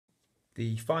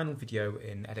The final video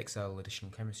in EDEXCEL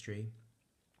Additional Chemistry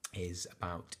is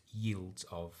about yields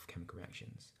of chemical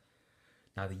reactions.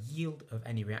 Now, the yield of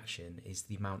any reaction is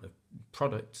the amount of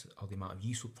product or the amount of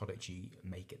useful product you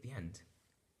make at the end.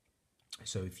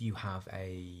 So if you have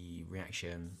a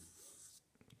reaction,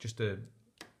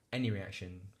 any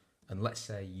reaction, and let's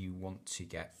say you want to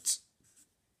get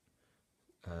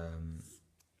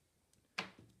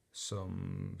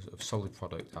some sort of solid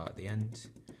product out at the end.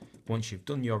 Once you've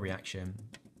done your reaction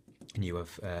and you have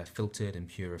filtered and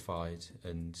purified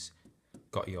and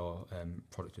got your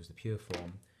product as the pure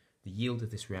form, the yield of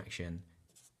this reaction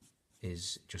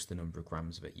is just the number of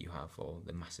grams of it you have, or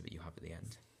the mass of it you have at the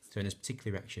end. So in this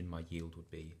particular reaction, my yield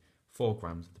would be 4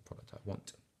 grams of the product I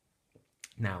want.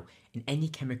 Now, in any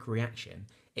chemical reaction,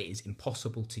 it is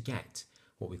impossible to get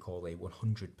what we call a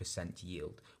 100%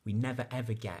 yield. We never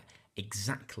ever get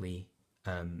exactly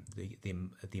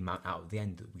the amount out at the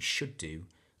end that we should do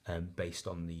based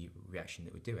on the reaction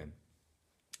that we're doing.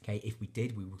 Okay, if we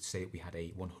did, we would say that we had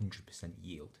a 100%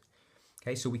 yield.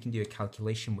 Okay, so we can do a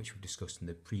calculation which we discussed in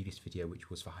the previous video,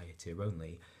 which was for higher tier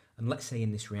only. And let's say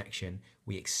in this reaction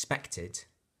we expected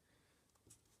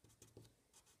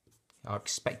our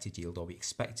expected yield, or we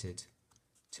expected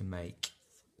to make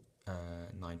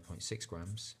 9.6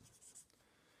 grams,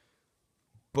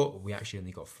 but we actually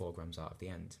only got 4 grams out of the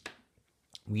end.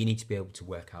 We need to be able to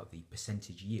work out the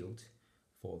percentage yield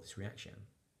for this reaction.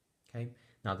 Okay,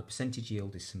 now the percentage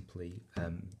yield is simply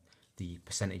the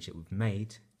percentage that we've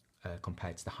made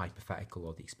compared to the hypothetical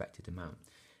or the expected amount.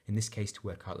 In this case, to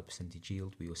work out the percentage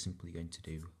yield, we are simply going to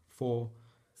do 4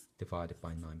 divided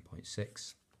by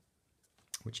 9.6,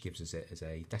 which gives us it as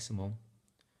a decimal,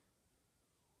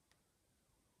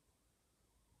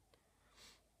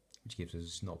 which gives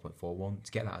us 0.41.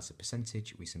 To get that as a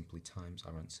percentage, we simply times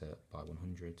our answer by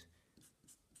 100.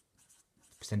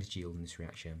 The percentage yield in this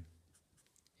reaction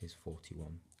is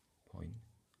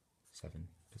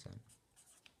 41.7%.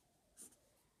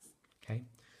 Okay,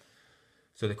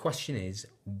 so the question is,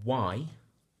 why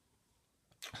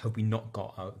have we not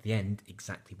got out at the end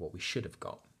exactly what we should have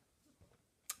got?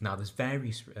 Now, there's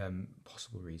various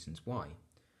possible reasons why.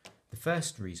 The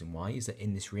first reason why is that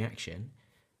in this reaction,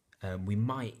 we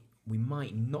might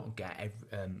not get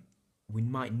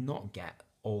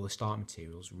all the start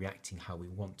materials reacting how we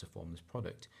want to form this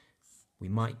product. We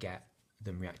might get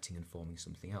them reacting and forming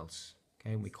something else.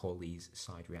 Okay, and we call these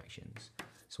side reactions.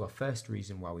 So our first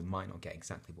reason why we might not get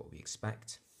exactly what we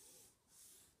expect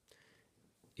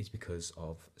is because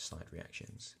of side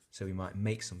reactions. So we might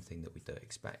make something that we don't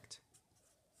expect.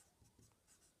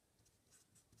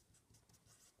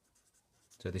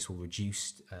 So this will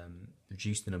reduce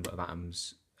the number of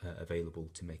atoms available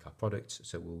to make our product,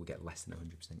 so we'll get less than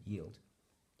 100% yield.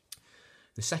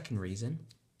 The second reason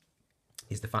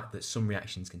is the fact that some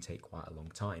reactions can take quite a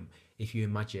long time. If you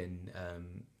imagine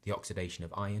the oxidation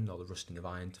of iron or the rusting of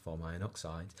iron to form iron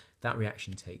oxide, that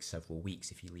reaction takes several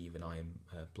weeks. If you leave an iron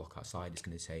block outside, it's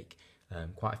going to take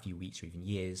quite a few weeks or even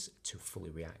years to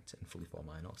fully react and fully form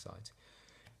iron oxide.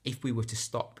 If we were to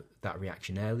stop that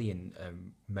reaction early and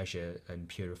measure and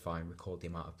purify and record the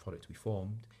amount of product we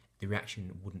formed, the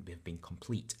reaction wouldn't have been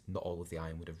complete. Not all of the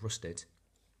iron would have rusted.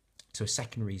 So a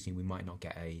second reason we might not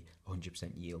get a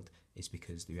 100% yield is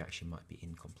because the reaction might be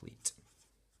incomplete.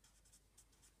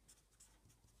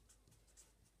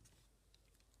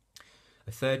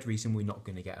 A third reason we're not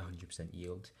going to get 100%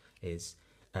 yield is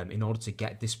in order to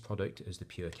get this product as the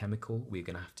pure chemical, we're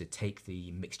going to have to take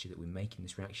the mixture that we make in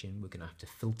this reaction, we're going to have to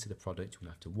filter the product, we're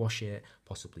going to have to wash it,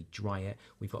 possibly dry it.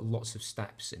 We've got lots of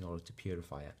steps in order to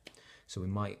purify it. So we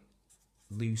might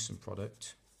lose some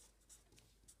product.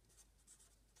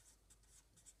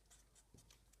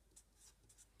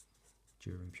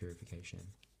 During purification.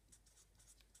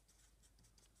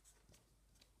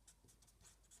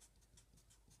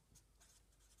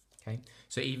 Okay,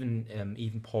 so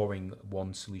even pouring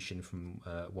one solution from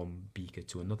one beaker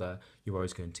to another, you're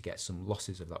always going to get some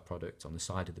losses of that product on the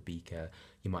side of the beaker.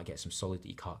 You might get some solid that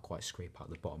you can't quite scrape out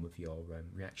the bottom of your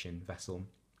reaction vessel.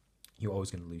 You're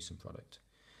always going to lose some product.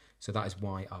 So that is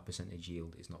why our percentage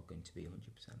yield is not going to be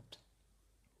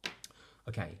 100%.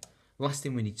 Okay. Last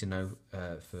thing we need to know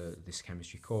for this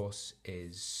chemistry course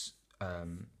is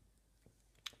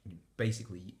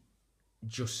basically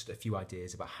just a few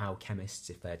ideas about how chemists,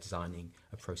 if they're designing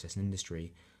a process in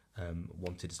industry,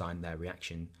 want to design their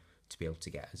reaction to be able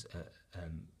to get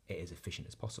it as efficient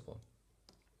as possible.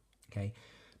 Okay,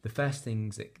 the first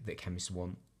things that chemists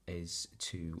want is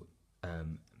to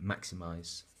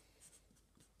maximize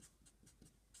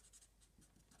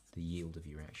the yield of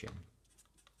your reaction.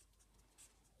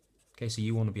 Okay, so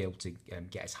you want to be able to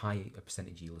get as high a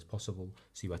percentage yield as possible,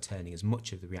 so you are turning as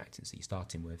much of the reactants that you're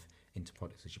starting with into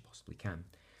products as you possibly can.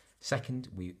 Second,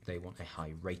 they want a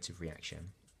high rate of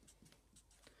reaction.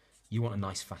 You want a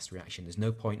nice fast reaction. There's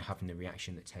no point having a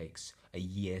reaction that takes a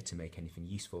year to make anything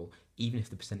useful. Even if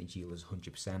the percentage yield is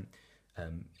 100%,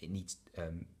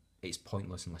 it's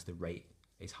pointless unless the rate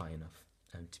is high enough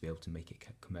to be able to make it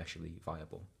commercially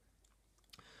viable.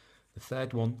 The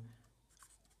third one,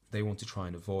 they want to try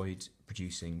and avoid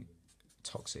producing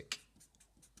toxic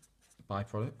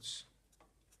byproducts.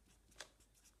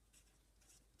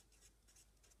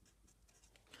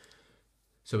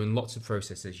 So in lots of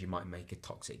processes, you might make a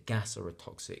toxic gas or a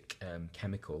toxic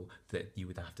chemical that you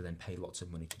would have to then pay lots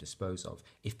of money to dispose of.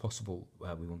 If possible,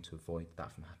 we want to avoid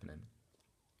that from happening.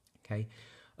 Okay,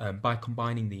 by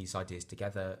combining these ideas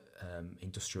together,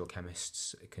 industrial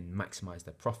chemists can maximize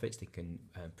their profits. They can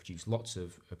produce lots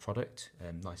of product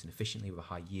nice and efficiently with a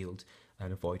high yield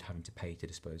and avoid having to pay to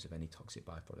dispose of any toxic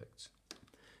byproducts.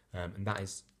 And that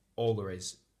is all there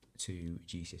is to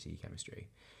GCSE chemistry.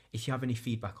 If you have any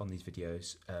feedback on these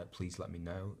videos, please let me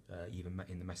know, either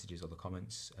in the messages or the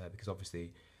comments, because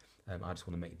obviously I just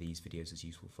want to make these videos as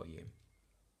useful for you.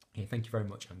 Okay, thank you very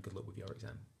much and good luck with your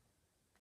exam.